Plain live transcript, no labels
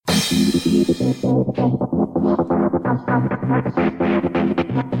You're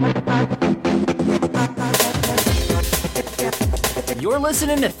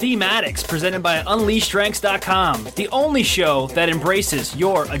listening to Thematics, presented by UnleashStrengths.com, the only show that embraces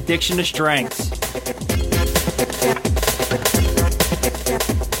your addiction to strengths.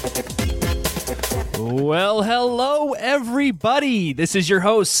 Well, hello, everybody. This is your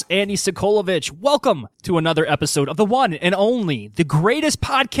host, Andy Sokolovic. Welcome to another episode of the one and only, the greatest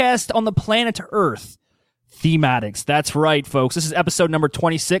podcast on the planet Earth, Thematics. That's right, folks. This is episode number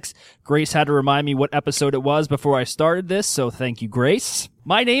 26. Grace had to remind me what episode it was before I started this, so thank you, Grace.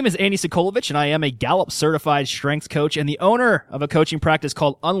 My name is Andy Sokolovic, and I am a Gallup certified strength coach and the owner of a coaching practice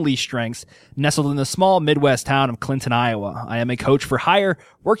called Unleash Strengths, nestled in the small Midwest town of Clinton, Iowa. I am a coach for hire,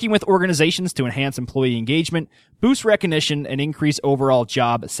 working with organizations to enhance employee engagement, boost recognition, and increase overall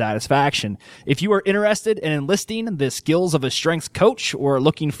job satisfaction. If you are interested in enlisting the skills of a strengths coach or are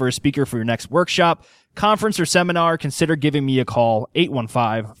looking for a speaker for your next workshop, conference, or seminar, consider giving me a call,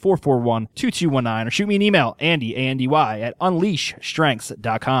 815-441-2219, or shoot me an email, Andy, A-N-D-Y, at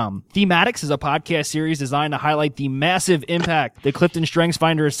UnleashStrengths.com. Thematics is a podcast series designed to highlight the massive impact the Clifton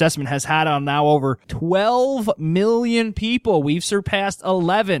StrengthsFinder assessment has had on now over 12 million people. We've surpassed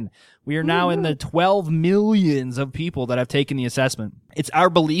 11. We are now in the 12 millions of people that have taken the assessment. It's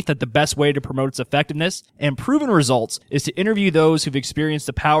our belief that the best way to promote its effectiveness and proven results is to interview those who've experienced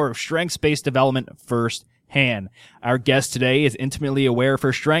the power of strengths-based development firsthand. Our guest today is intimately aware of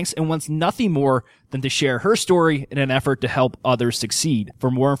her strengths and wants nothing more than to share her story in an effort to help others succeed.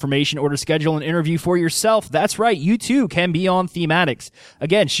 For more information or to schedule an interview for yourself, that's right, you too can be on Thematics.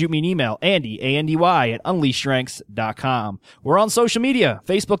 Again, shoot me an email, Andy, A-N-D-Y, at UnleashStrengths.com. We're on social media,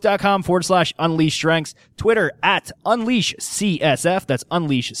 Facebook.com/UnleashStrengths, Twitter at UnleashCSF, that's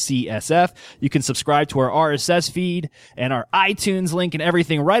UnleashCSF. You can subscribe to our RSS feed and our iTunes link and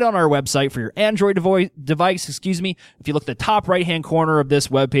everything right on our website for your Android device. If you look at the top right-hand corner of this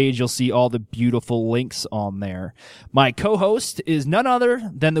webpage, you'll see all the beautiful links on there. My co-host is none other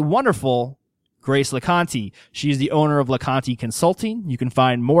than the wonderful Grace LeConte. She is the owner of LeConte Consulting. You can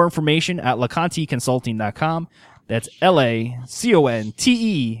find more information at LeConteConsulting.com. That's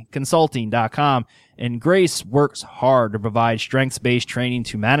LACONTE Consulting.com. And Grace works hard to provide strengths-based training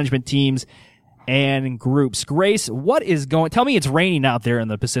to management teams and groups. Grace, tell me it's raining out there in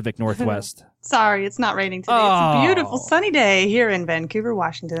the Pacific Northwest. Sorry, it's not raining today. It's a beautiful sunny day here in Vancouver,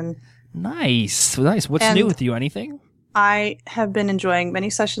 Washington. Nice. What's new with you? Anything? I have been enjoying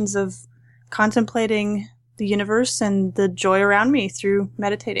many sessions of contemplating the universe and the joy around me through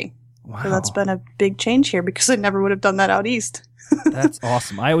meditating. Wow. So that's been a big change here because I never would have done that out east. That's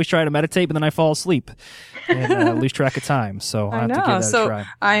awesome. I always try to meditate, but then I fall asleep and lose track of time. So I have to give that a try.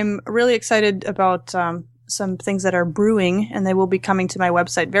 I'm really excited about some things that are brewing, and they will be coming to my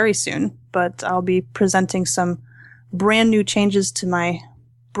website very soon. But I'll be presenting some brand new changes to my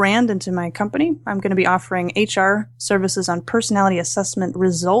brand and to my company. I'm going to be offering HR services on personality assessment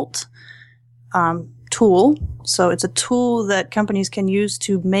result tool. So it's a tool that companies can use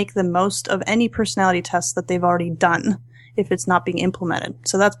to make the most of any personality test that they've already done if it's not being implemented.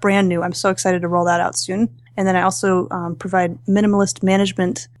 So that's brand new. I'm so excited to roll that out soon. And then I also provide minimalist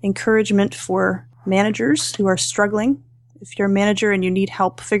management encouragement for managers who are struggling. If you're a manager and you need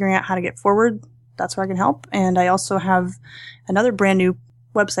help figuring out how to get forward, that's where I can help. And I also have another brand new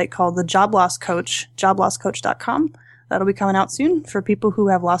website called the Job Loss Coach, joblosscoach.com. That'll be coming out soon for people who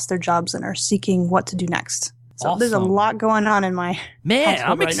have lost their jobs and are seeking what to do next. So awesome. There's a lot going on in my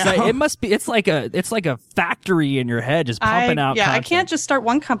I'm excited. Now. It must be. It's like a factory in your head, just pumping out. Yeah, content. I can't just start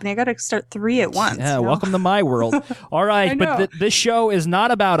one company. I got to start 3 at once. Yeah, welcome to my world. All right, but this show is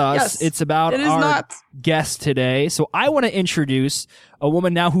not about us. Yes, it's about our guest today. So I want to introduce a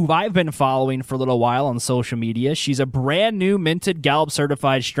woman now who I've been following for a little while on social media. She's a brand new minted Gallup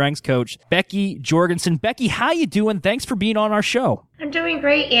certified strengths coach, Beckie Jorgensen. Becky, how you doing? Thanks for being on our show. I'm doing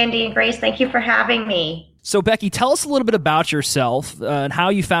great, Andy and Grace. Thank you for having me. So, Becky, tell us a little bit about yourself and how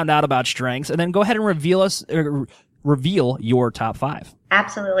you found out about strengths, and then go ahead and reveal your top 5.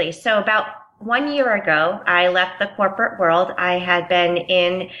 Absolutely. So about 1 year ago, I left the corporate world. I had been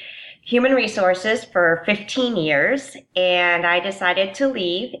in human resources for 15 years, and I decided to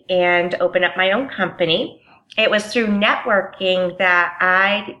leave and open up my own company. It was through networking that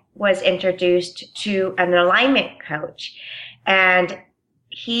I was introduced to an alignment coach, and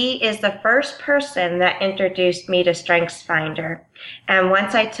he is the first person that introduced me to StrengthsFinder. And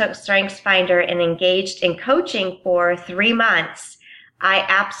once I took StrengthsFinder and engaged in coaching for 3 months, I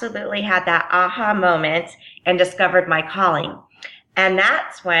absolutely had that aha moment and discovered my calling. And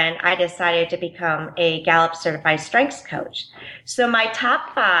that's when I decided to become a Gallup certified strengths coach. So my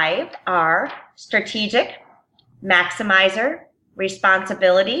top 5 are strategic, maximizer,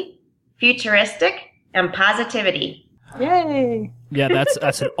 responsibility, futuristic, and positivity. Yay! Yeah,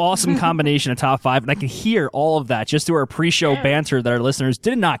 that's an awesome combination of top 5, and I can hear all of that just through our pre-show banter that our listeners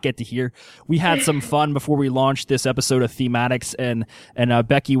did not get to hear. We had some fun before we launched this episode of Thematics, and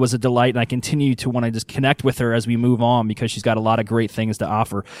Beckie was a delight, and I continue to want to just connect with her as we move on because she's got a lot of great things to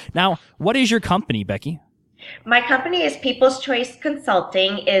offer. Now, what is your company, Beckie? My company is People's Choice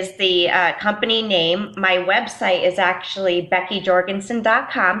Consulting is the company name. My website is actually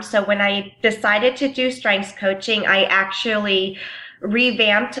BeckieJorgensen.com. So when I decided to do strengths coaching, I actually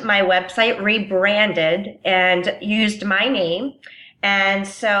revamped my website, rebranded, and used my name. And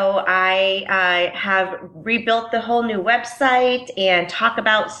so I have rebuilt the whole new website and talk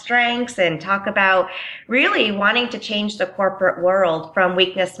about strengths and talk about really wanting to change the corporate world from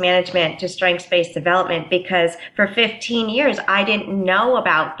weakness management to strengths-based development, because for 15 years, I didn't know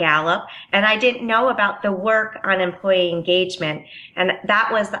about Gallup and I didn't know about the work on employee engagement. And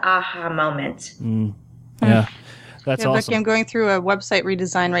that was the aha moment. Yeah, that's awesome. Becky, I'm going through a website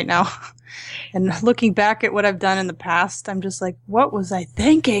redesign right now. And looking back at what I've done in the past, I'm just like, what was I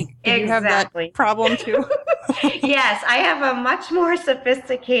thinking? Do you have that problem too? Yes, I have a much more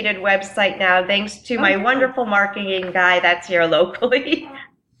sophisticated website now, thanks to my wonderful marketing guy that's here locally.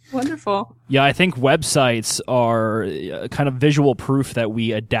 Wonderful. Yeah, I think websites are kind of visual proof that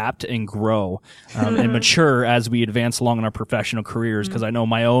we adapt and grow and mature as we advance along in our professional careers. Because I know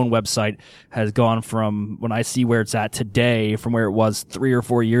my own website has gone from, when I see where it's at today, from where it was 3 or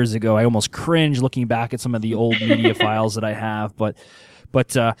 4 years ago, I almost cringe looking back at some of the old media files that I have. But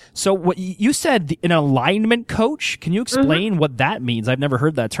so what you said, an alignment coach, can you explain what that means? I've never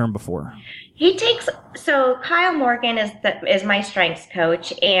heard that term before. So Kyle Morgan is my strengths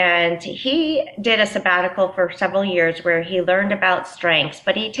coach, and he did a sabbatical for several years where he learned about strengths,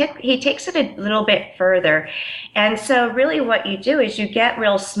 but he takes it a little bit further. And so really what you do is you get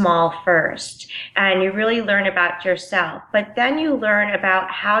real small first, and you really learn about yourself, but then you learn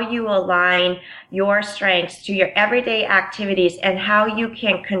about how you align your strengths to your everyday activities and how you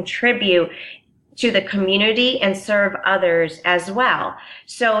can contribute to the community and serve others as well.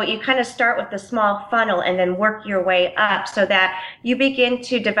 So you kind of start with the small funnel and then work your way up so that you begin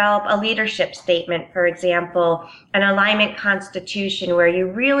to develop a leadership statement, for example, an alignment constitution where you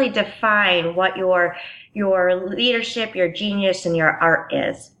really define what your leadership, your genius, and your art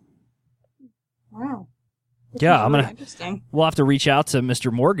is. Wow. Yeah, really interesting. We'll have to reach out to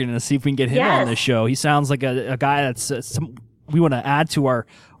Mr. Morgan and see if we can get him on this show. He sounds like a guy that's we want to add to our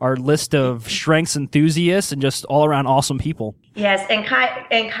list of strengths enthusiasts and just all around awesome people. Yes, and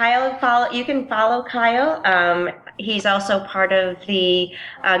Kyle, you can follow Kyle. He's also part of the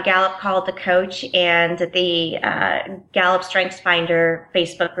Gallup Call the Coach and the Gallup StrengthsFinder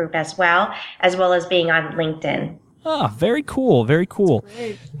Facebook group as well as being on LinkedIn. Ah, very cool. Very cool.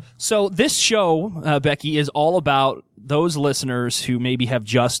 So this show, Beckie, is all about those listeners who maybe have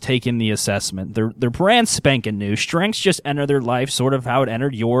just taken the assessment. They're brand spanking new. Strengths just entered their life, sort of how it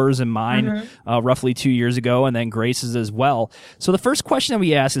entered yours and mine roughly 2 years ago, and then Grace's as well. So the first question that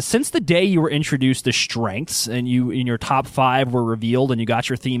we ask is, since the day you were introduced to Strengths and you in your top 5 were revealed and you got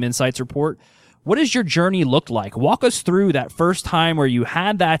your Theme Insights report, what does your journey look like? Walk us through that first time where you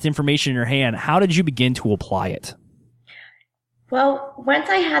had that information in your hand. How did you begin to apply it? Well, once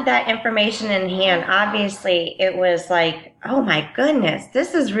I had that information in hand, obviously it was like, oh my goodness,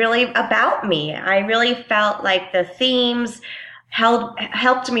 this is really about me. I really felt like the themes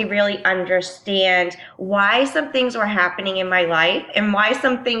helped me really understand why some things were happening in my life and why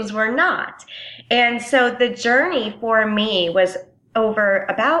some things were not. And so the journey for me was over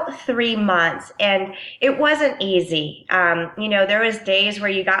about 3 months, and it wasn't easy. There was days where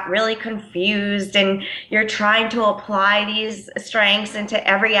you got really confused and you're trying to apply these strengths into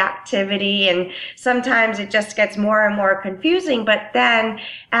every activity, and sometimes it just gets more and more confusing. But then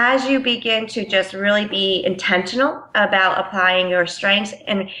as you begin to just really be intentional about applying your strengths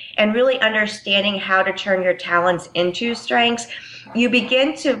and really understanding how to turn your talents into strengths, you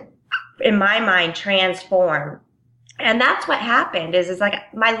begin to, in my mind, transform. And that's what happened is like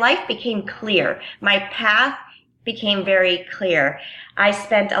my life became clear. My path became very clear. I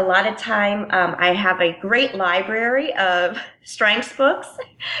spent a lot of time, I have a great library of strengths books.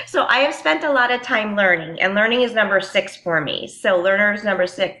 So I have spent a lot of time learning, and learning is number 6 for me. So learner is number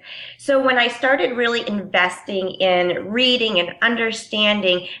 6. So when I started really investing in reading and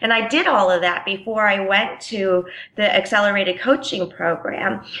understanding, and I did all of that before I went to the accelerated coaching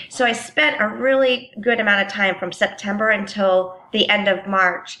program. So I spent a really good amount of time from September until the end of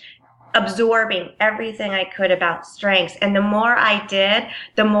March absorbing everything I could about strengths. And the more I did,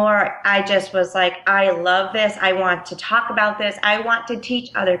 the more I just was like, I love this. I want to talk about this. I want to teach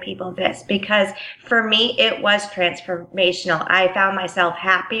other people this, because for me, it was transformational. I found myself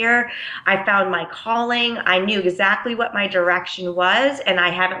happier. I found my calling. I knew exactly what my direction was, and I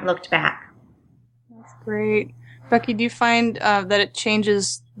haven't looked back. That's great. Becky, do you find that it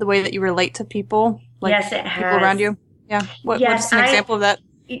changes the way that you relate to people? Like yes, it has. People around you? Yeah. What's an example of that?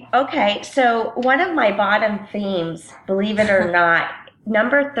 Okay, so one of my bottom themes, believe it or not,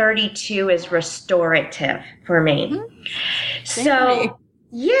 number 32 is restorative for me. Mm-hmm. So,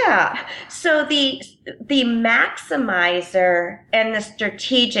 yeah. So the maximizer and the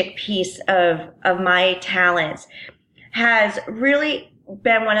strategic piece of my talents has really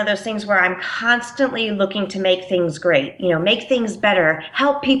been one of those things where I'm constantly looking to make things great, make things better,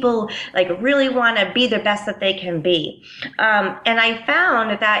 help people like really want to be the best that they can be. And I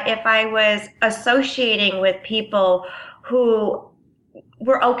found that if I was associating with people who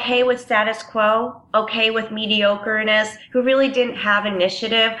were okay with status quo, okay with mediocreness, who really didn't have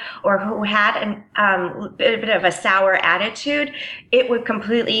initiative, or who had a bit of a sour attitude, it would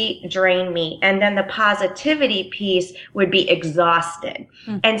completely drain me. And then the positivity piece would be exhausted.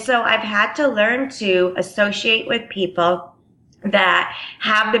 And so I've had to learn to associate with people that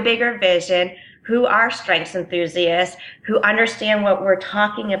have the bigger vision, who are strengths enthusiasts, who understand what we're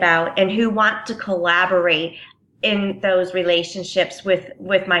talking about, and who want to collaborate in those relationships with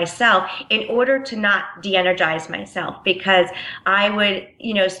myself in order to not de-energize myself, because I would,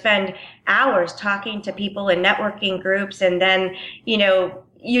 spend hours talking to people in networking groups, and then,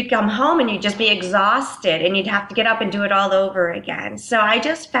 you'd come home and you'd just be exhausted and you'd have to get up and do it all over again. So I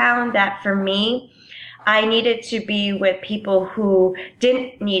just found that for me, I needed to be with people who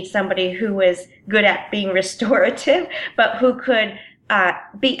didn't need somebody who was good at being restorative, but who could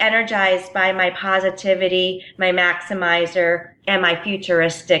be energized by my positivity, my maximizer, and my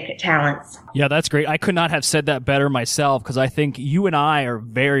futuristic talents. Yeah, that's great. I could not have said that better myself, because I think you and I are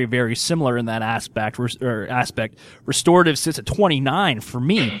very, very similar in that aspect. Restorative sits at 29 for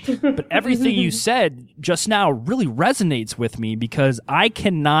me. But everything you said just now really resonates with me, because I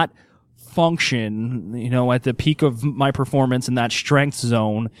cannot function, at the peak of my performance in that strength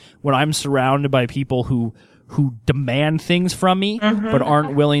zone when I'm surrounded by people who demand things from me, but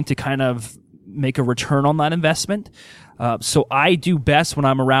aren't willing to kind of make a return on that investment. So I do best when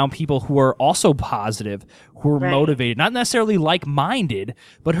I'm around people who are also positive, who are motivated, not necessarily like-minded,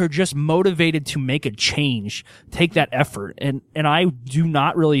 but who are just motivated to make a change, take that effort. And I do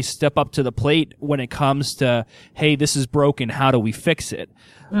not really step up to the plate when it comes to, hey, this is broken, how do we fix it?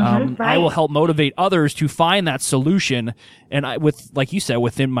 I will help motivate others to find that solution. And like you said,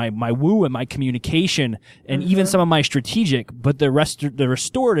 within my woo and my communication and even some of my strategic, but the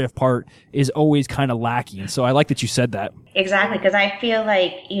restorative part is always kind of lacking. So I like that you said that. Exactly. Because I feel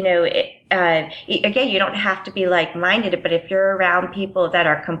like, again, you don't have to be like-minded, but if you're around people that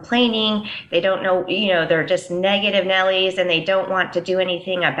are complaining, they don't know, they're just negative Nellies and they don't want to do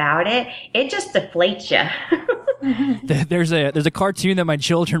anything about it, it just deflates you. There's a cartoon that my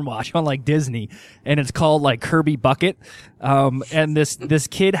children watch on Disney, and it's called Kirby Bucket. And this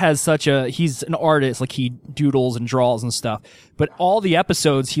kid has he's an artist, he doodles and draws and stuff. But all the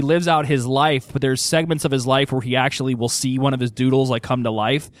episodes, he lives out his life, but there's segments of his life where he actually will see one of his doodles come to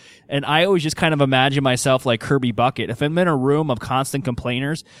life. And I always just kind of imagine myself like Kirby Bucket. If I'm in a room of constant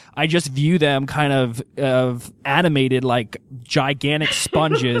complainers, I just view them kind of animated like gigantic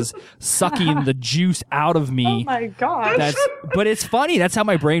sponges sucking the juice out of me. Oh my gosh. But it's funny. That's how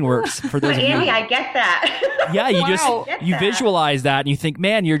my brain works. For those of you. Andy, I get that. Yeah, you visualize that and you think,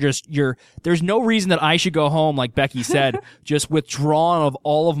 man, there's no reason that I should go home, like Becky said, just withdrawn of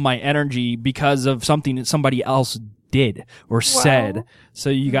all of my energy because of something that somebody else did or said. So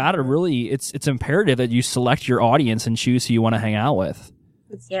you gotta really, it's imperative that you select your audience and choose who you want to hang out with.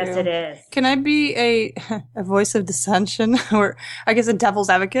 Yes, it is. Can I be a voice of dissension, or I guess a devil's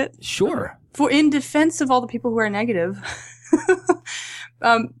advocate? Sure. In defense of all the people who are negative,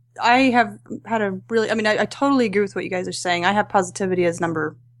 I have had I totally agree with what you guys are saying. I have positivity as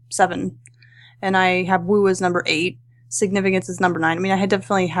number 7, and I have woo as number 8. Significance is number 9. I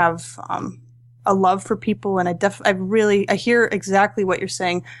definitely have a love for people, and I hear exactly what you're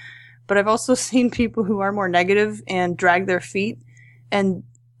saying, but I've also seen people who are more negative and drag their feet, and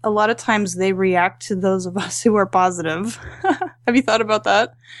a lot of times they react to those of us who are positive. Have you thought about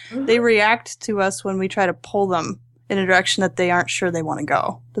that? Mm-hmm. They react to us when we try to pull them in a direction that they aren't sure they want to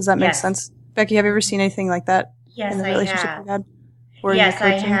go. Does that make sense? Becky, have you ever seen anything like that in the relationship you've had? Yes,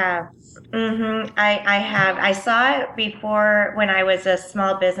 I have. Mm-hmm. I have. I saw it before when I was a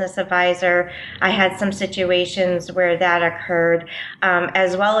small business advisor. I had some situations where that occurred,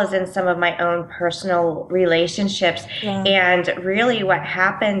 as well as in some of my own personal relationships. Yeah. And really what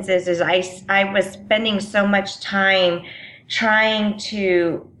happens is I was spending so much time trying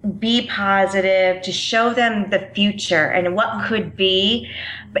to be positive, to show them the future and what could be.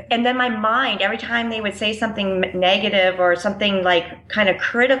 And then my mind, every time they would say something negative or something like kind of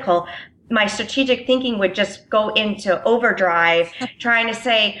critical, my strategic thinking would just go into overdrive, trying to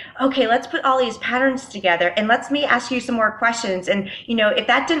say, okay, let's put all these patterns together and let me ask you some more questions. And, if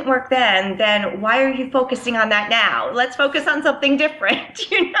that didn't work then why are you focusing on that now? Let's focus on something different,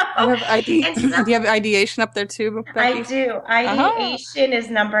 Do you have ideation up there too, Becky? I do. Ideation is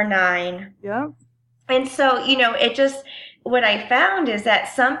number 9. Yeah. And so, what I found is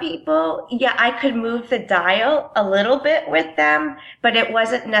that some people, I could move the dial a little bit with them, but it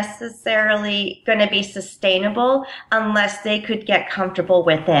wasn't necessarily going to be sustainable unless they could get comfortable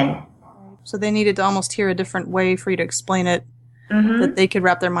within. So they needed to almost hear a different way for you to explain it, that they could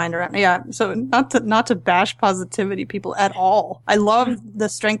wrap their mind around. Yeah. So not to bash positivity people at all. I love the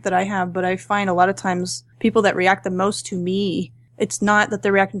strength that I have, but I find a lot of times people that react the most to me, it's not that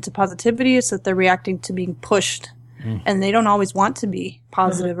they're reacting to positivity, it's that they're reacting to being pushed. And they don't always want to be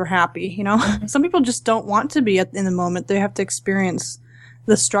positive or happy, Some people just don't want to be in the moment. They have to experience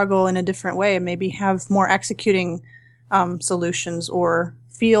the struggle in a different way and maybe have more executing solutions or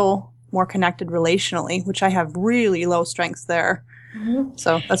feel more connected relationally, which I have really low strengths there.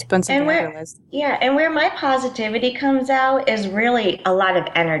 So that's been something I realized. Yeah, and where my positivity comes out is really a lot of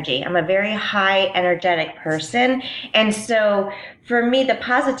energy. I'm a very high energetic person. And so for me, the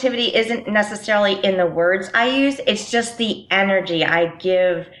positivity isn't necessarily in the words I use. It's just the energy I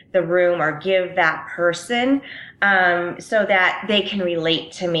give the room or give that person, so that they can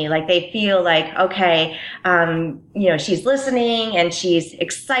relate to me. Like they feel like, okay, she's listening and she's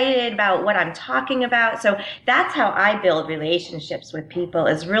excited about what I'm talking about. So that's how I build relationships with people,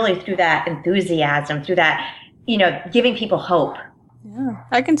 is really through that enthusiasm, through that, giving people hope. Yeah,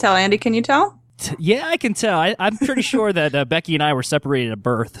 I can tell. Andy, can you tell? Yeah, I can tell. I'm pretty sure that Becky and I were separated at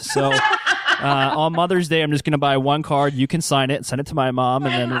birth. So on Mother's Day, I'm just going to buy one card. You can sign it and send it to my mom,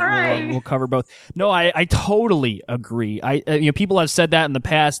 and then we'll cover both. No, I totally agree. People have said that in the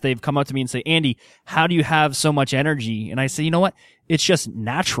past. They've come up to me and say, Andy, how do you have so much energy? And I say, you know what? It's just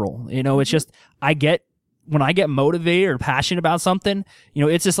natural. It's just when I get motivated or passionate about something,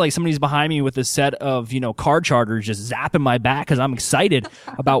 it's just like somebody's behind me with a set of, card charters just zapping my back because I'm excited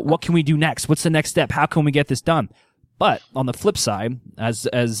about what can we do next? What's the next step? How can we get this done? But on the flip side, as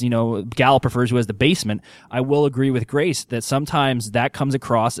Gal prefers who has the basement, I will agree with Grace that sometimes that comes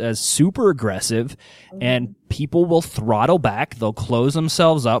across as super aggressive and people will throttle back. They'll close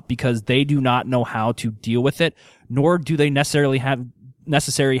themselves up because they do not know how to deal with it, nor do they necessarily have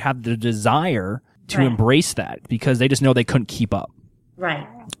the desire to embrace that because they just know they couldn't keep up. Right.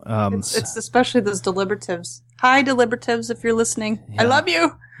 It's especially those deliberatives. Hi, deliberatives, if you're listening. Yeah. I love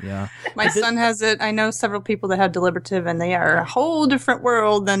you. Yeah. My son has it. I know several people that have deliberative, and they are a whole different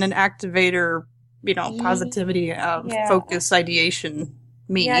world than an activator, positivity, focus, ideation.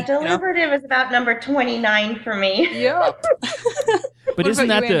 Yeah, deliberative is about number 29 for me. Yep. But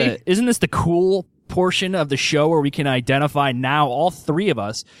isn't this the cool portion of the show where we can identify now all three of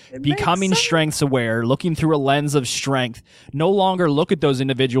us becoming strengths aware, looking through a lens of strength, no longer look at those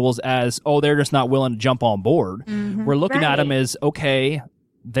individuals as, they're just not willing to jump on board. We're looking at them as, okay,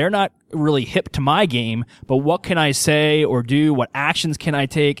 they're not really hip to my game, but what can I say or do? What actions can I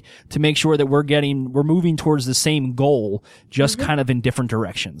take to make sure that we're moving towards the same goal, just kind of in different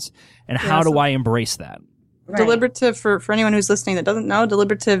directions? And how do I embrace that? Right. Deliberative, for anyone who's listening that doesn't know,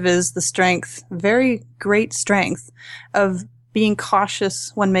 deliberative is the strength, very great strength, of being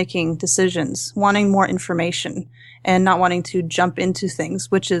cautious when making decisions, wanting more information, and not wanting to jump into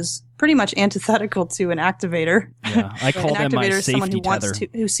things, which is pretty much antithetical to an activator. Yeah, I call them my safety tether.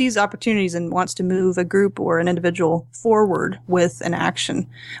 Who sees opportunities and wants to move a group or an individual forward with an action,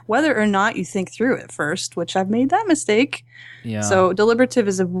 whether or not you think through it first, which I've made that mistake. Yeah. So deliberative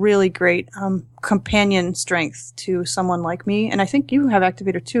is a really great companion strength to someone like me. And I think you have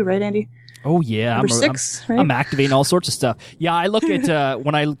activator too, right, Andy? Oh yeah, Number 6, right? I'm activating all sorts of stuff. Yeah, I look at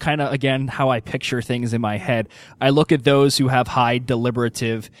when I kind of, again, how I picture things in my head. I look at those who have high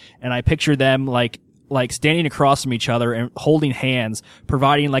deliberative, and I picture them like standing across from each other and holding hands,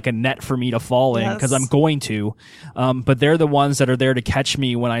 providing like a net for me to fall in, because I'm going to. But they're the ones that are there to catch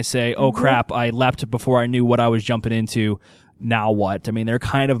me when I say, "Oh crap, I leapt before I knew what I was jumping into. Now what?" I mean, they're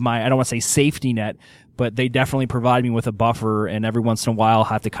kind of my, I don't want to say safety net, but they definitely provide me with a buffer, and every once in a while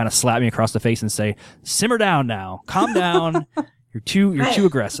have to kind of slap me across the face and say, "Simmer down now. Calm down. You're too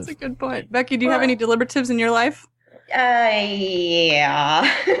aggressive." That's a good point. Becky, do you have any deliberatives in your life?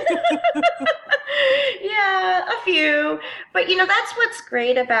 Yeah. Yeah, a few. But, that's what's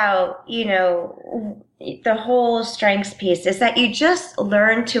great about, the whole strengths piece is that you just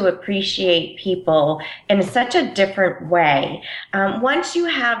learn to appreciate people in such a different way. Once you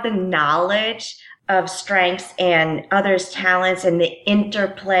have the knowledge of strengths and others' talents and the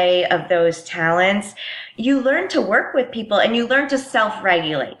interplay of those talents, you learn to work with people and you learn to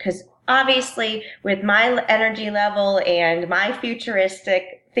self-regulate, because obviously with my energy level and my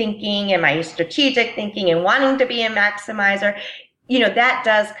futuristic thinking and my strategic thinking and wanting to be a maximizer,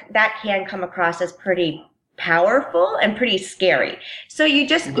 that can come across as pretty powerful and pretty scary. So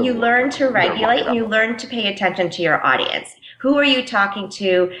you learn to regulate and you learn to pay attention to your audience. Who are you talking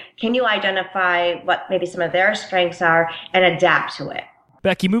to? Can you identify what maybe some of their strengths are and adapt to it?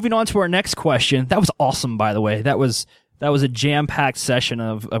 Becky, moving on to our next question. That was awesome, by the way. That was a jam-packed session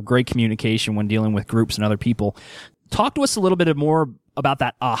of great communication when dealing with groups and other people. Talk to us a little bit more about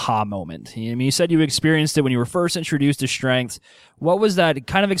that aha moment. I mean, you said you experienced it when you were first introduced to strengths. What was that?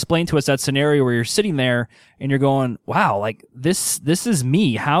 Kind of explain to us that scenario where you're sitting there and you're going, wow, like this is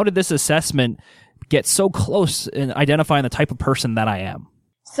me. How did this assessment get so close in identifying the type of person that I am?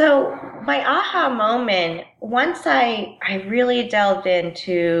 So my aha moment, once I really delved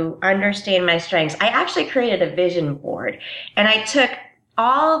into understanding my strengths, I actually created a vision board, and I took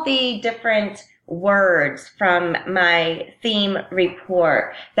all the different words from my theme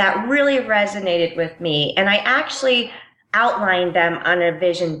report that really resonated with me, and I actually outlined them on a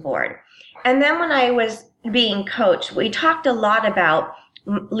vision board. And then when I was being coached, we talked a lot about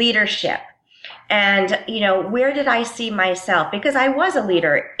leadership. And, where did I see myself? Because I was a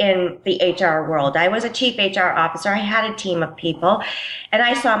leader in the HR world. I was a chief HR officer. I had a team of people, and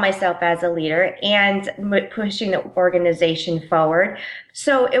I saw myself as a leader and pushing the organization forward.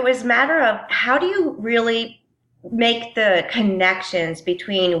 So it was a matter of how do you really make the connections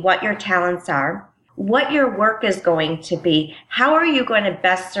between what your talents are, what your work is going to be, how are you going to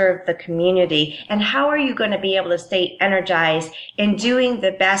best serve the community, and how are you going to be able to stay energized in doing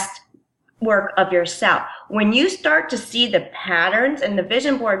the best work of yourself. When you start to see the patterns, and the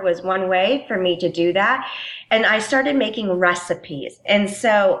vision board was one way for me to do that, and I started making recipes. And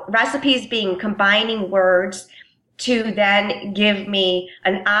so recipes being combining words to then give me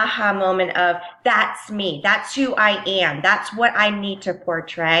an aha moment of that's me, that's who I am, that's what I need to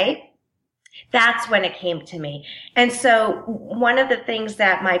portray. That's when it came to me. And so one of the things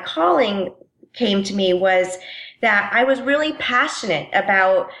that my calling came to me was that I was really passionate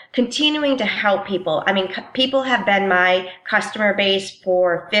about continuing to help people. I mean, people have been my customer base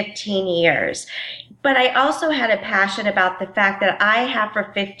for 15 years. But I also had a passion about the fact that I have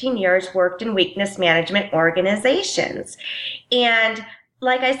for 15 years worked in weakness management organizations. And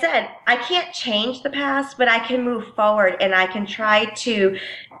like I said, I can't change the past, but I can move forward and I can try to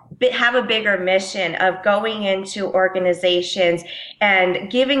have a bigger mission of going into organizations and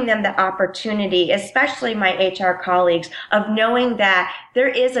giving them the opportunity, especially my HR colleagues, of knowing that there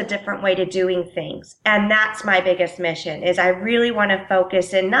is a different way to doing things. And that's my biggest mission, is I really want to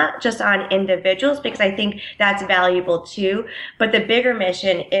focus in not just on individuals, because I think that's valuable too, but the bigger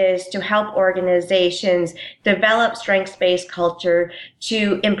mission is to help organizations develop strengths-based culture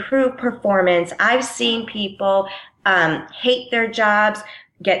to improve performance. I've seen people hate their jobs,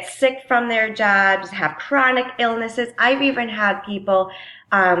 get sick from their jobs, have chronic illnesses. I've even had people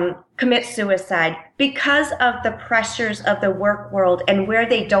commit suicide because of the pressures of the work world and where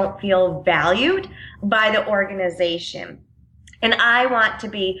they don't feel valued by the organization. And I want to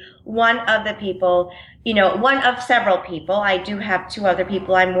be one of the people, one of several people. I do have 2 other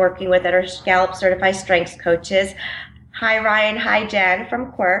people I'm working with that are Gallup certified strengths coaches. Hi, Ryan. Hi, Jen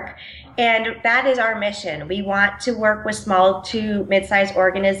from Quirk. And that is our mission. We want to work with small to mid-sized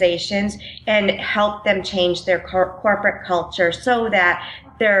organizations and help them change their corporate culture so that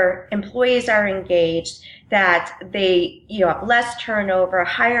their employees are engaged, that they have less turnover,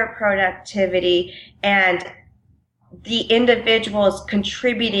 higher productivity, and the individuals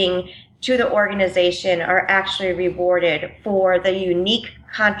contributing to the organization are actually rewarded for the unique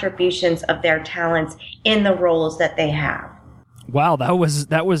contributions of their talents in the roles that they have. Wow, that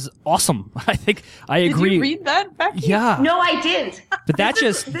was awesome. I think I agree. Did you read that, Becky? Yeah. No, I didn't. But that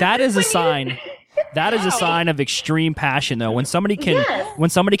is a sign. That is a sign of extreme passion, though. When somebody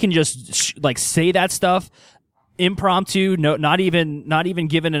can just like say that stuff impromptu, not even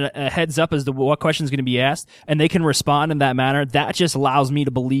given a heads up as to what question is going to be asked, and they can respond in that manner, that just allows me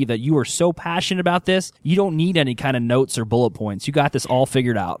to believe that you are so passionate about this, you don't need any kind of notes or bullet points. You got this all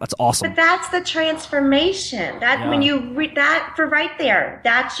figured out. That's awesome. But that's the transformation. When you read that for right there,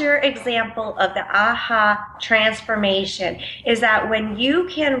 that's your example of the aha transformation, is that when you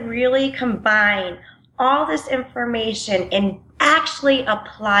can really combine all this information and actually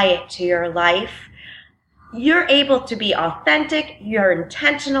apply it to your life, you're able to be authentic, you're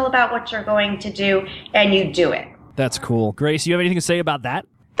intentional about what you're going to do, and you do it. That's cool. Grace, you have anything to say about that?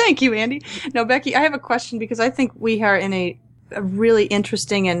 Thank you, Andy. No, Becky, I have a question because I think we are in a really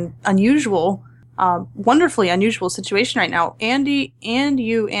interesting and unusual, wonderfully unusual situation right now. Andy and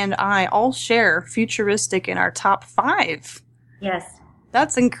you and I all share futuristic in our top 5. Yes.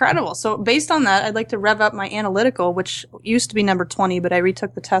 That's incredible. So based on that, I'd like to rev up my analytical, which used to be number 20, but I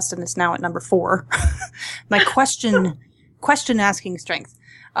retook the test and it's now at number 4. My question asking strength.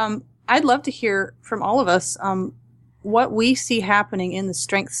 I'd love to hear from all of us what we see happening in the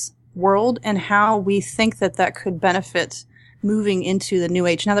strengths world and how we think that could benefit moving into the new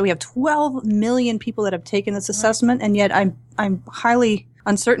age. Now that we have 12 million people that have taken this assessment, and yet I'm highly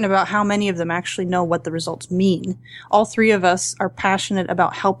uncertain about how many of them actually know what the results mean. All 3 of us are passionate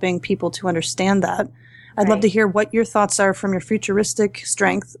about helping people to understand that. I'd love to hear what your thoughts are from your futuristic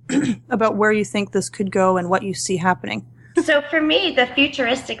strength about where you think this could go and what you see happening. So for me, the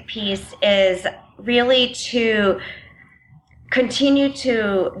futuristic piece is really to continue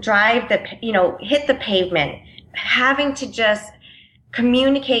to drive hit the pavement, having to just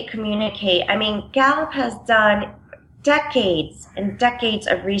communicate. I mean, Gallup has done decades and decades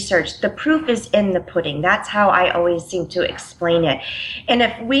of research. The proof is in the pudding. That's how I always seem to explain it. And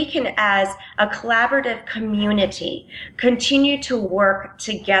if we can, as a collaborative community, continue to work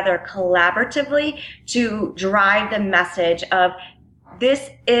together collaboratively to drive the message of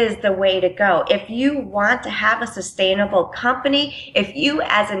this is the way to go. If you want to have a sustainable company, if you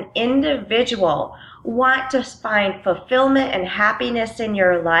as an individual want to find fulfillment and happiness in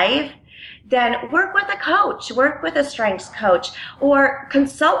your life, then work with a coach, work with a strengths coach, or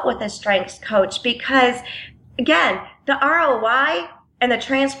consult with a strengths coach, because again, the ROI and the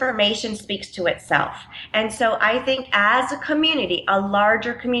transformation speaks to itself. And so I think as a community, a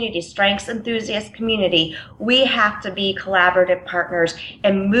larger community, strengths enthusiast community, we have to be collaborative partners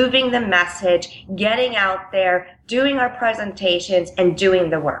in moving the message, getting out there, doing our presentations, and doing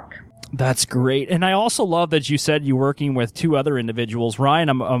the work. That's great. And I also love that you said you're working with 2 other individuals.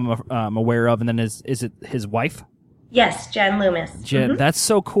 Ryan, I'm aware of, and then is it his wife? Yes, Jen Loomis. Jen, that's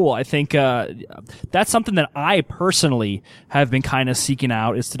so cool. I think that's something that I personally have been kind of seeking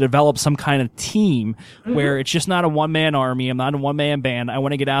out, is to develop some kind of team where it's just not a one-man army. I'm not a one-man band. I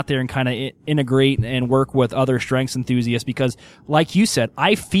want to get out there and kind of integrate and work with other strengths enthusiasts because, like you said,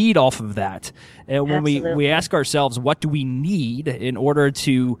 I feed off of that. And when we ask ourselves, what do we need in order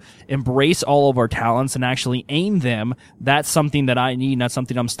to embrace all of our talents and actually aim them, that's something that I need, and that's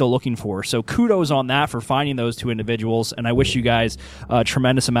something I'm still looking for. So kudos on that for finding those 2 individuals, and I wish you guys a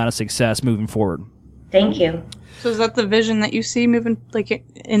tremendous amount of success moving forward. Thank you. So is that the vision that you see moving, like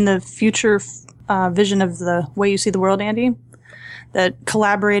in the future vision of the way you see the world, Andy? That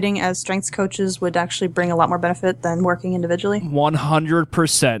collaborating as strengths coaches would actually bring a lot more benefit than working individually?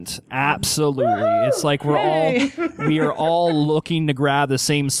 100%. Absolutely. It's like we are all looking to grab the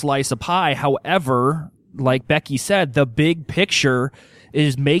same slice of pie. However, like Becky said, the big picture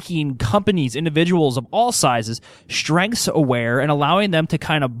is making companies, individuals of all sizes, strengths aware and allowing them to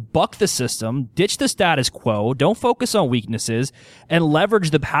kind of buck the system, ditch the status quo, don't focus on weaknesses, and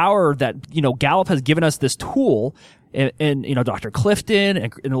leverage the power that, Gallup has given us this tool. And Dr. Clifton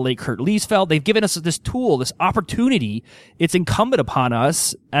and the late Kurt Liesfeld, they've given us this tool, this opportunity. It's incumbent upon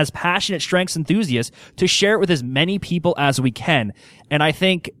us as passionate strengths enthusiasts to share it with as many people as we can. And I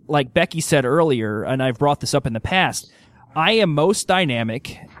think, like Becky said earlier, and I've brought this up in the past, I am most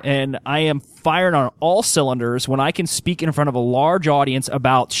dynamic and I am firing on all cylinders when I can speak in front of a large audience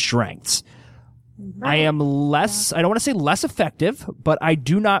about strengths. I am less, I don't want to say less effective, but I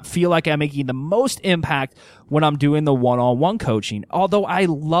do not feel like I'm making the most impact when I'm doing the one-on-one coaching. Although I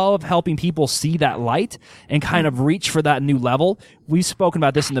love helping people see that light and kind of reach for that new level. We've spoken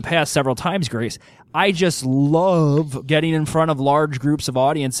about this in the past several times, Grace. I just love getting in front of large groups of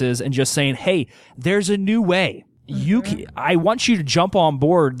audiences and just saying, hey, there's a new way. I want you to jump on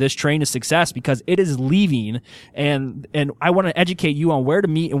board this train of success because it is leaving, and I want to educate you on where to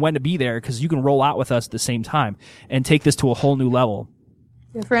meet and when to be there because you can roll out with us at the same time and take this to a whole new level.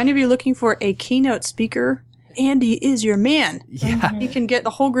 Yeah, for any of you looking for a keynote speaker, Andy is your man. Yeah. He can get the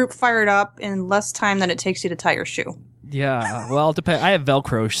whole group fired up in less time than it takes you to tie your shoe. Yeah, well, it depends. I have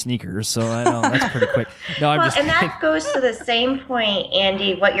Velcro sneakers, so I know that's pretty quick. No, I'm just and that goes to the same point,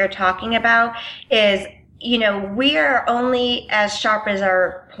 Andy. What you're talking about is, we are only as sharp as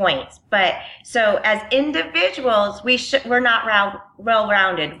our points. But so as individuals, we're not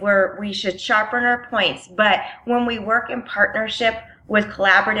well-rounded. We should sharpen our points. But when we work in partnership with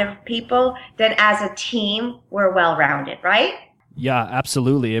collaborative people, then as a team, we're well-rounded, right? Yeah,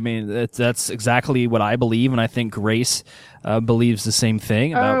 absolutely. I mean, that's exactly what I believe, and I think Grace believes the same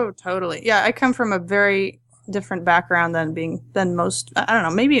thing. Oh, totally. Yeah, I come from a very different background than most. I don't know.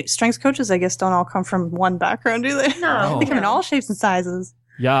 Maybe strengths coaches, I guess, don't all come from one background, do they? No. They come in all shapes and sizes.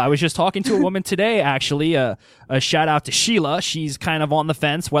 Yeah, I was just talking to a woman today, actually. A shout out to Sheila. She's kind of on the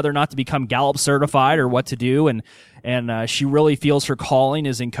fence whether or not to become Gallup certified or what to do, and she really feels her calling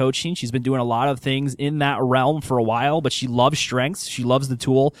is in coaching. She's been doing a lot of things in that realm for a while, but she loves strengths. She loves the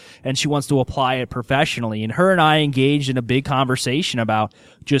tool, and she wants to apply it professionally. And her and I engaged in a big conversation about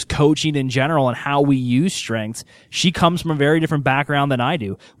just coaching in general and how we use strengths. She comes from a very different background than I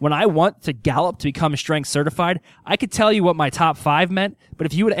do. When I want to Gallup to become strength certified, I could tell you what my top 5 meant, but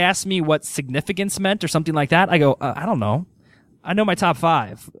if you would ask me what significance meant or something like that, I go, I don't know. I know my top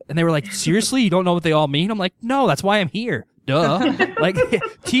 5. And they were like, seriously? You don't know what they all mean? I'm like, no, that's why I'm here. Duh. Like,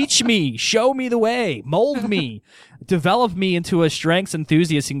 teach me, show me the way, mold me, develop me into a strengths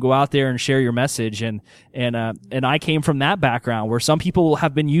enthusiast who can go out there and share your message. And I came from that background where some people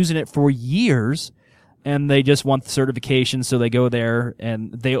have been using it for years and they just want the certification. So they go there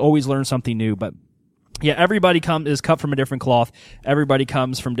and they always learn something new. But yeah, everybody is cut from a different cloth. Everybody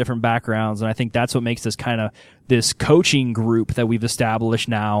comes from different backgrounds. And I think that's what makes this coaching group that we've established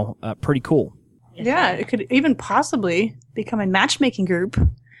now pretty cool. Yeah, it could even possibly become a matchmaking group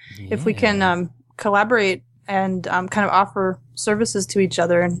if we can collaborate and kind of offer services to each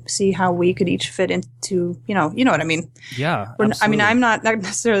other and see how we could each fit into, you know what I mean? Yeah, I mean, I'm not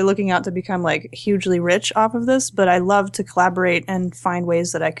necessarily looking out to become like hugely rich off of this, but I love to collaborate and find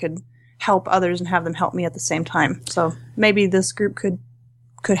ways that I could help others and have them help me at the same time. So maybe this group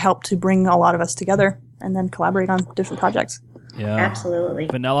could help to bring a lot of us together and then collaborate on different projects. Yeah, absolutely.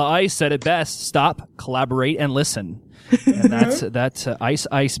 Vanilla Ice said it best: stop, collaborate, and listen. And that's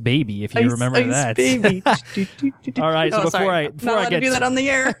Ice Baby, if you remember Ice that. Baby. All right, so before I get do that on the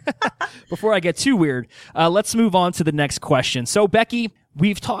air, before I get too weird, let's move on to the next question. So, Becky,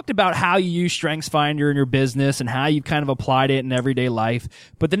 we've talked about how you use StrengthsFinder in your business and how you've kind of applied it in everyday life.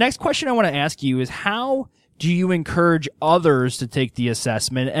 But the next question I want to ask you is, how do you encourage others to take the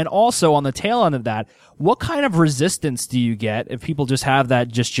assessment? And also on the tail end of that, what kind of resistance do you get if people just have that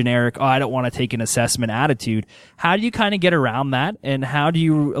just generic, I don't want to take an assessment attitude? How do you kind of get around that? And how do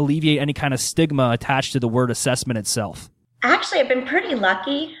you alleviate any kind of stigma attached to the word assessment itself? Actually, I've been pretty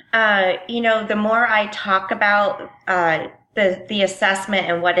lucky. The more I talk about the assessment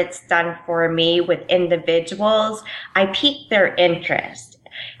and what it's done for me with individuals, I pique their interest.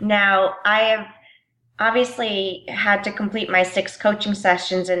 Now, I have obviously had to complete my 6 coaching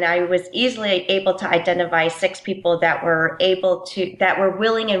sessions, and I was easily able to identify 6 people that were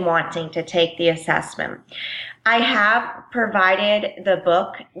willing and wanting to take the assessment. I have provided the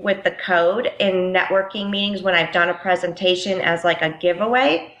book with the code in networking meetings when I've done a presentation as like a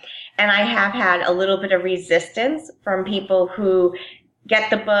giveaway. And I have had a little bit of resistance from people who get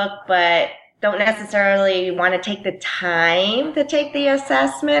the book, but don't necessarily want to take the time to take the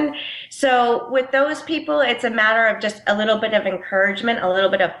assessment. So with those people, it's a matter of just a little bit of encouragement, a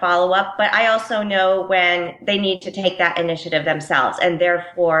little bit of follow-up. But I also know when they need to take that initiative themselves. And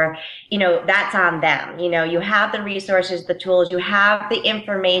therefore, that's on them. You have the resources, the tools, you have the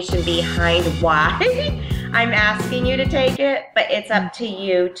information behind why I'm asking you to take it. But it's up to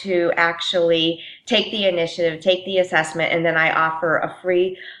you to actually take the initiative, take the assessment, and then I offer a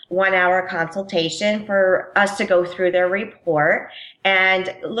free 1-hour consultation for us to go through their report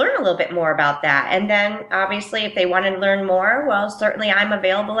and learn a little bit more about that. And then obviously if they want to learn more, well, certainly I'm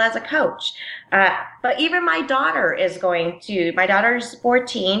available as a coach. But even my daughter's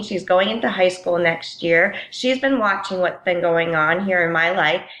 14. She's going into high school next year. She's been watching what's been going on here in my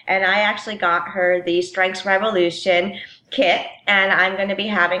life. And I actually got her the Strengths Revolution kit, and I'm going to be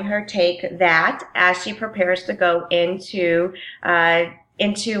having her take that as she prepares to go into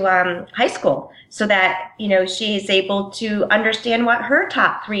high school, so that, she's able to understand what her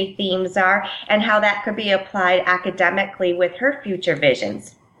top 3 themes are and how that could be applied academically with her future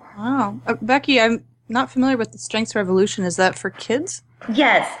visions. Wow. Becky, I'm not familiar with the Strengths Revolution. Is that for kids?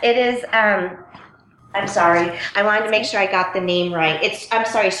 Yes, it is. I'm sorry. I wanted to make sure I got the name right.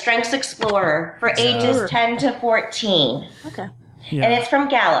 Strengths Explorer for ages 10 to 14. Okay. Yeah. And it's from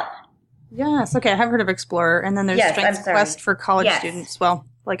Gallup. Yes. Okay. I have heard of Explorer. And then there's Strengths Quest for college students. Well,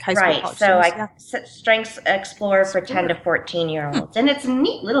 like high school college students. Right. Strengths Explorer for 10 to 14-year-olds. And it's a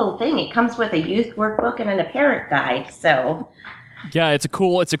neat little thing. It comes with a youth workbook and then a parent guide. So... Yeah, it's a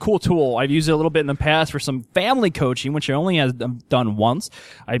cool tool. I've used it a little bit in the past for some family coaching, which I only have done once.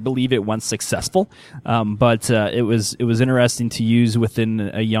 I believe it went successful, but it was interesting to use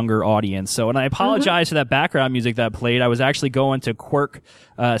within a younger audience. So, and I apologize for that background music that played. I was actually going to Quirk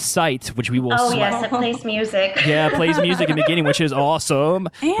site, which we will. Oh yes, it plays music. Yeah, it plays music in the beginning, which is awesome.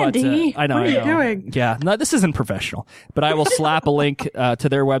 Andy, but, I know, what are you doing? Yeah, no, this isn't professional, but I will slap a link to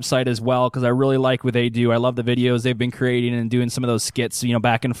their website as well, because I really like what they do. I love the videos they've been creating and doing some of those skits,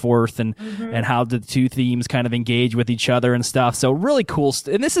 back and forth, and how the 2 themes kind of engage with each other and stuff. So really cool.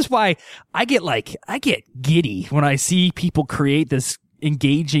 And this is why I get giddy when I see people create this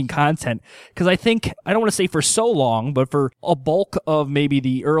engaging content, because I think, I don't want to say for so long, but for a bulk of maybe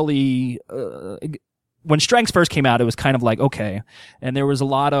the early when Strengths first came out, it was kind of like, okay. And there was a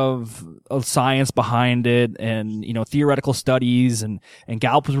lot of science behind it, and, theoretical studies, and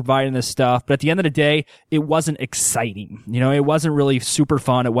Gallup was providing this stuff. But at the end of the day, it wasn't exciting. It wasn't really super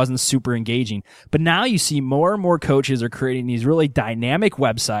fun. It wasn't super engaging. But now you see more and more coaches are creating these really dynamic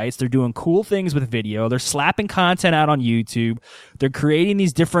websites. They're doing cool things with video. They're slapping content out on YouTube. They're creating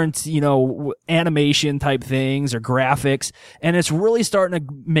these different, animation type things or graphics. And it's really starting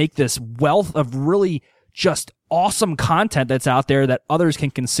to make this wealth of really just awesome content that's out there that others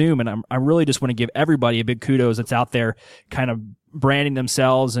can consume. And I really just want to give everybody a big kudos that's out there kind of branding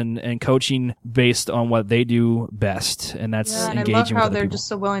themselves and coaching based on what they do best. And that's engaging. I love how they're people. just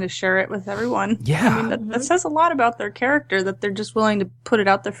so willing to share it with everyone. Yeah. I mean, that says a lot about their character, that they're just willing to put it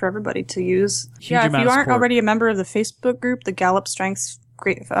out there for everybody to use. Huge if amount you of aren't support. already a member of the Facebook group, the Gallup StrengthsFinder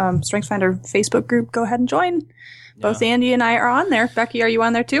Facebook group, go ahead and join. Both Andy and I are on there. Becky, are you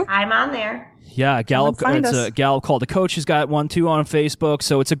on there too? I'm on there. Yeah, Gallup. Gallup Call the Coach has got one too on Facebook,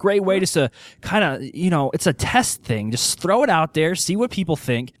 so it's a great way just to kind of, it's a test thing. Just throw it out there, see what people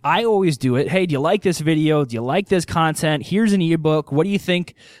think. I always do it. Hey, do you like this video? Do you like this content? Here's an ebook. What do you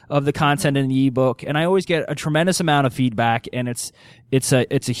think of the content in the ebook? And I always get a tremendous amount of feedback, and it's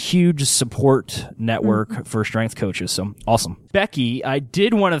a huge support network for strength coaches. So awesome. Becky, I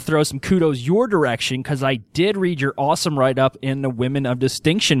did want to throw some kudos your direction, because I did read your awesome write-up in the Women of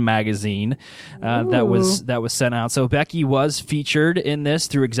Distinction magazine that was sent out. So Becky was featured in this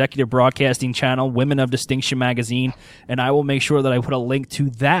through Executive Broadcasting Channel, Women of Distinction magazine, and I will make sure that I put a link to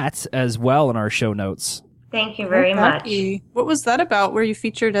that as well in our show notes. Thank you very much. What was that about? Were you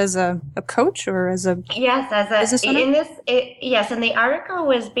featured as a coach or as a yes, yes, and the article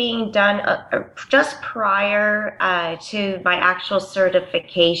was being done just prior to my actual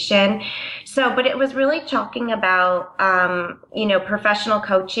certification. So, but it was really talking about professional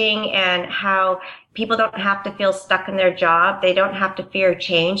coaching and how people don't have to feel stuck in their job. They don't have to fear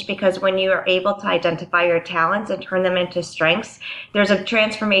change, because when you are able to identify your talents and turn them into strengths, there's a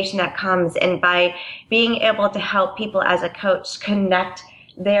transformation that comes. And by being able to help people as a coach connect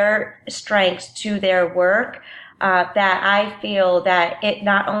their strengths to their work, that I feel that it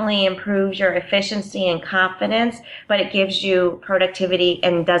not only improves your efficiency and confidence, but it gives you productivity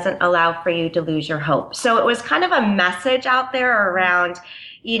and doesn't allow for you to lose your hope. So it was kind of a message out there around,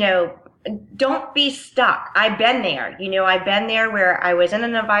 don't be stuck. I've been there. I've been there where I was in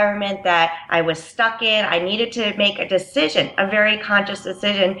an environment that I was stuck in. I needed to make a decision, a very conscious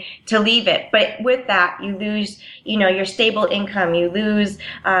decision to leave it. But with that, you lose, your stable income. You lose,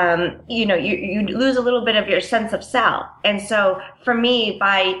 you lose a little bit of your sense of self. And so for me,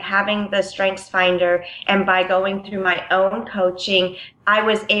 by having the StrengthsFinder and by going through my own coaching, I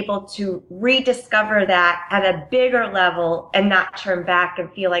was able to rediscover that at a bigger level and not turn back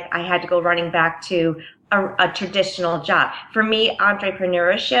and feel like I had to go running back to a traditional job. For me,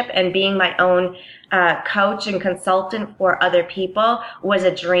 entrepreneurship and being my own coach and consultant for other people was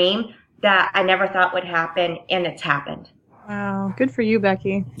a dream that I never thought would happen, and it's happened. Wow. Good for you,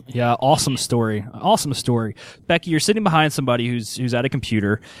 Becky. Yeah, awesome story. Awesome story. Becky, you're sitting behind somebody who's at a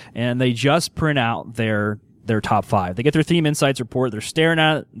computer, and they just print out their top 5. They get their Theme Insights report. They're staring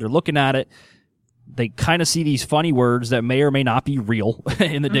at it. They're looking at it. They kind of see these funny words that may or may not be real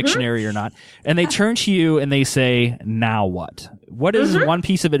in the dictionary or not. And they turn to you and they say, now what? What is one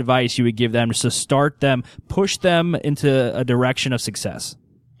piece of advice you would give them just to start them, push them into a direction of success?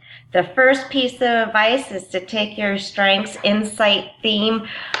 The first piece of advice is to take your Strengths Insight theme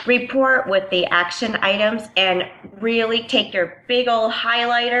report with the action items and really take your big old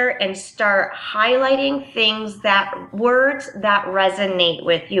highlighter and start highlighting words that resonate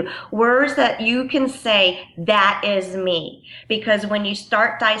with you, words that you can say, that is me. Because when you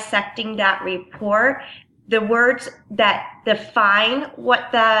start dissecting that report, the words that define what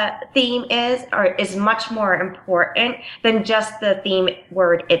the theme is much more important than just the theme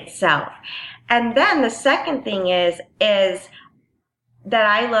word itself. And then the second thing is that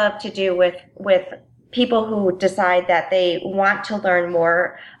I love to do with people who decide that they want to learn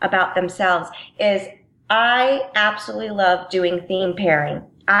more about themselves is I absolutely love doing theme pairing.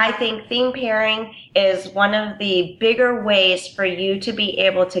 I think theme pairing is one of the bigger ways for you to be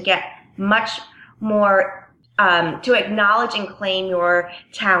able to get much more to acknowledge and claim your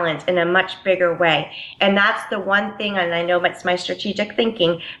talent in a much bigger way. And that's the one thing, and I know it's my strategic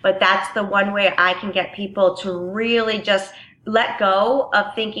thinking, but that's the one way I can get people to really just let go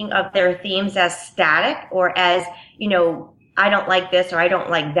of thinking of their themes as static or as, I don't like this or I don't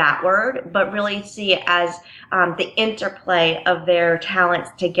like that word, but really see it as the interplay of their talents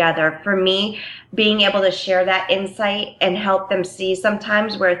together. For me, being able to share that insight and help them see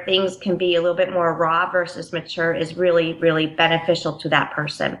sometimes where things can be a little bit more raw versus mature is really, really beneficial to that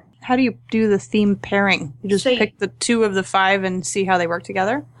person. How do you do the theme pairing? You just pick the 2 of the 5 and see how they work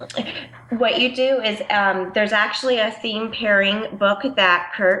together? What you do is there's actually a theme pairing book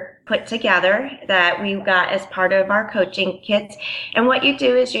that Kurt put together that we've got as part of our coaching kits. And what you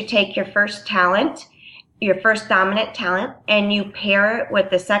do is you take your first talent, your first dominant talent, and you pair it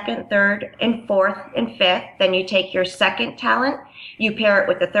with the second, third, and fourth, and fifth. Then you take your second talent, you pair it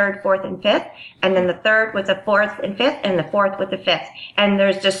with the third, fourth, and fifth, and then the third with the fourth and fifth, and the fourth with the fifth. And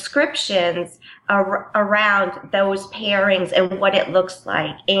there's descriptions around those pairings and what it looks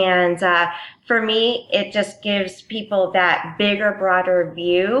like. And for me, it just gives people that bigger, broader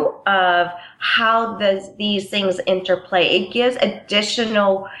view of how these things interplay. It gives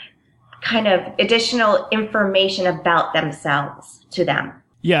additional information about themselves to them.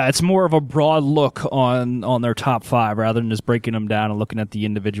 Yeah, it's more of a broad look on their top 5 rather than just breaking them down and looking at the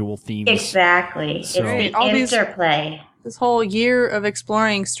individual themes. Exactly. So, it's the interplay. This whole year of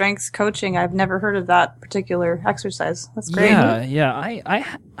exploring strengths coaching, I've never heard of that particular exercise. That's great. Yeah.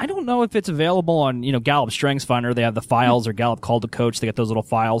 I don't know if it's available on, Gallup StrengthsFinder. They have the files, or Gallup Call to Coach. They got those little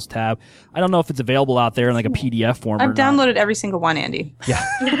files tab. I don't know if it's available out there in like a PDF form. I've downloaded every single one, Andy.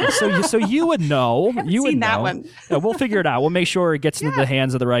 Yeah. so you would know. You would know. That one. Yeah, we'll figure it out. We'll make sure it gets into the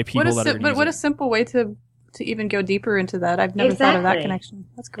hands of the right people What a simple way to even go deeper into that. I've never thought of that connection.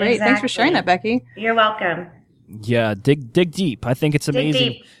 That's great. Exactly. Thanks for sharing that, Becky. You're welcome. Yeah, dig deep. I think it's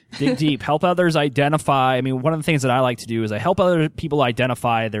amazing. Dig deep. Help others identify. I mean, one of the things that I like to do is I help other people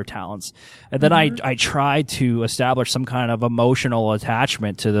identify their talents. And then I try to establish some kind of emotional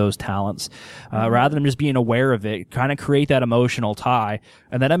attachment to those talents. Rather than just being aware of it, kind of create that emotional tie.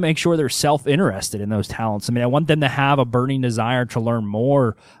 And then I make sure they're self-interested in those talents. I mean, I want them to have a burning desire to learn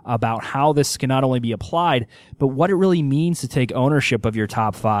more about how this can not only be applied, but what it really means to take ownership of your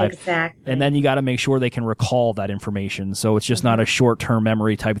top 5. Exactly. And then you got to make sure they can recall that information. So it's just not a short-term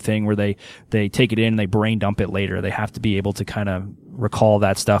memory type thing where they take it in and they brain dump it later. They have to be able to kind of recall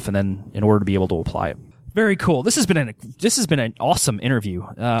that stuff, and then in order to be able to apply it. Very cool. This has been an awesome interview.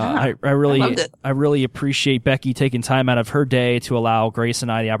 I really appreciate Becky taking time out of her day to allow Grace and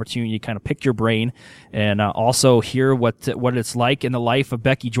I the opportunity to kind of pick your brain and also hear what it's like in the life of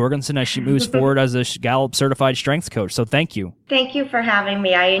Beckie Jorgensen as she moves forward as a Gallup certified strengths coach. So thank you. Thank you for having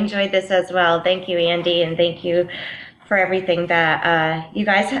me. I enjoyed this as well. Thank you, Andy, and thank you for everything that you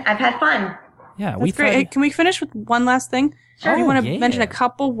guys. I've had fun. Yeah, that's great. Hey, can we finish with one last thing? Sure. You want to mention a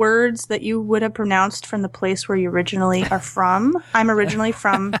couple words that you would have pronounced from the place where you originally are from? I'm originally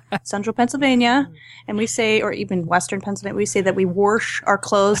from central Pennsylvania, and we say, or even western Pennsylvania, we say that we wash our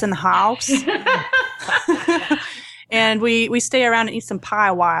clothes in the house. And we stay around and eat some pie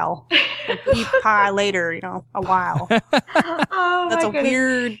a while. Eat pie later, a while. That's a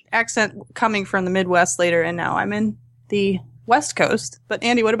weird accent coming from the Midwest later, and now I'm in the West Coast. But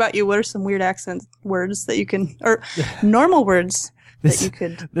Andy, what about you? What are some weird accent words that you can, or normal words? that you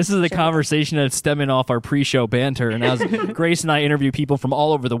could. This is the share. conversation that's stemming off our pre-show banter. And as Grace and I interview people from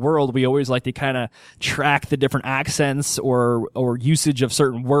all over the world, we always like to kind of track the different accents or usage of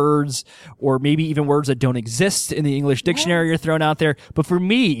certain words, or maybe even words that don't exist in the English dictionary are thrown out there. But for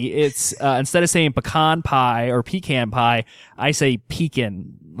me, it's instead of saying pecan pie or pecan pie, I say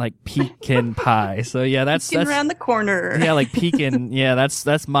pecan, like pecan pie. So yeah, that's around the corner. Yeah, like pecan. Yeah,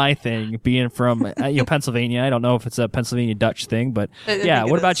 that's my thing. Being from Pennsylvania, I don't know if it's a Pennsylvania Dutch thing, but yeah.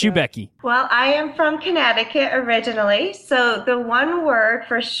 What about you, Becky? Well, I am from Connecticut originally, so the one word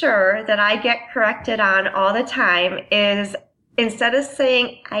for sure that I get corrected on all the time is, instead of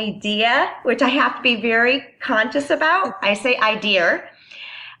saying idea, which I have to be very conscious about, I say idea.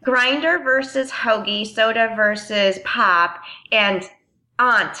 Grinder versus hoagie, soda versus pop, and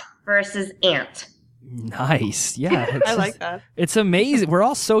aunt versus aunt. Nice. Yeah. I like that. It's amazing. We're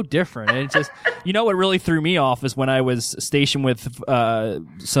all so different. And it's just, what really threw me off is when I was stationed with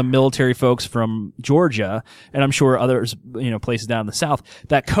some military folks from Georgia, and I'm sure others, places down in the South,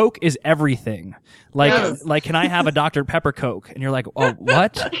 that Coke is everything. Like, can I have a Dr. Pepper Coke? And you're like, oh,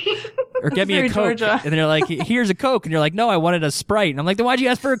 what? Or get me a Coke. Georgia. And they're like, here's a Coke. And you're like, no, I wanted a Sprite. And I'm like, then why'd you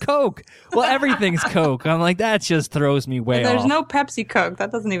ask for a Coke? Well, everything's Coke. I'm like, that just throws me way off. There's no Pepsi Coke.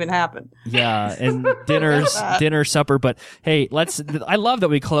 That doesn't even happen. Yeah. And dinner, supper. But hey, I love that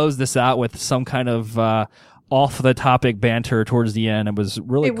we closed this out with some kind of, off the topic banter towards the end. It was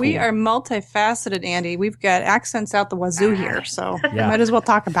really cool. We are multifaceted, Andy. We've got accents out the wazoo here, so might as well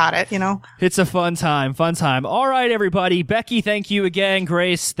talk about it, It's a fun time. All right, everybody. Becky, thank you again.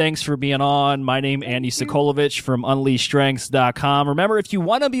 Grace, thanks for being on. My name, Andy Sokolovich from UnleashStrengths.com. Remember, if you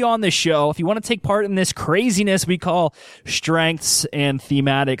want to be on this show, if you want to take part in this craziness we call strengths and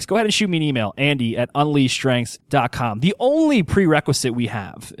thematics, go ahead and shoot me an email, Andy@UnleashStrengths.com. The only prerequisite we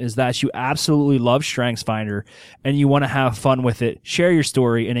have is that you absolutely love StrengthsFinder and you want to have fun with it. Share your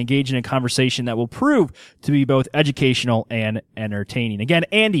story and engage in a conversation that will prove to be both educational and entertaining. Again,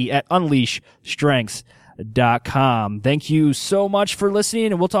 Andy@UnleashStrengths.com. Thank you so much for listening,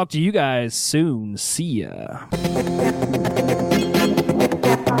 and we'll talk to you guys soon. See ya.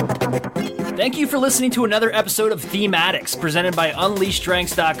 Thank you for listening to another episode of Thematics presented by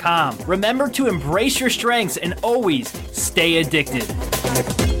UnleashStrengths.com. Remember to embrace your strengths and always stay addicted.